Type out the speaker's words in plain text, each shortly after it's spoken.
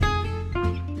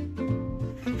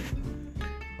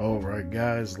Alright,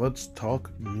 guys, let's talk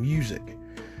music.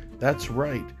 That's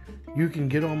right. You can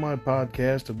get on my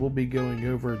podcast and we'll be going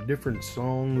over different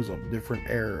songs of different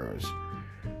eras.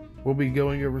 We'll be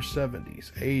going over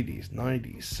 70s, 80s,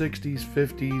 90s, 60s,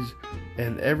 50s,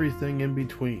 and everything in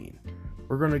between.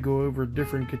 We're going to go over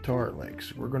different guitar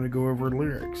licks. We're going to go over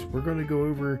lyrics. We're going to go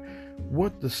over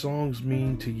what the songs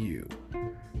mean to you.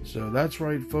 So that's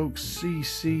right, folks.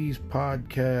 CC's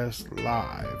Podcast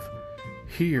Live.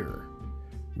 Here.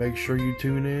 Make sure you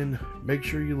tune in. Make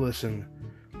sure you listen.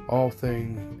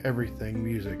 Everything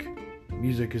music.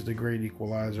 Music is the great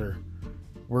equalizer.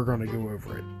 We're going to go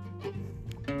over it.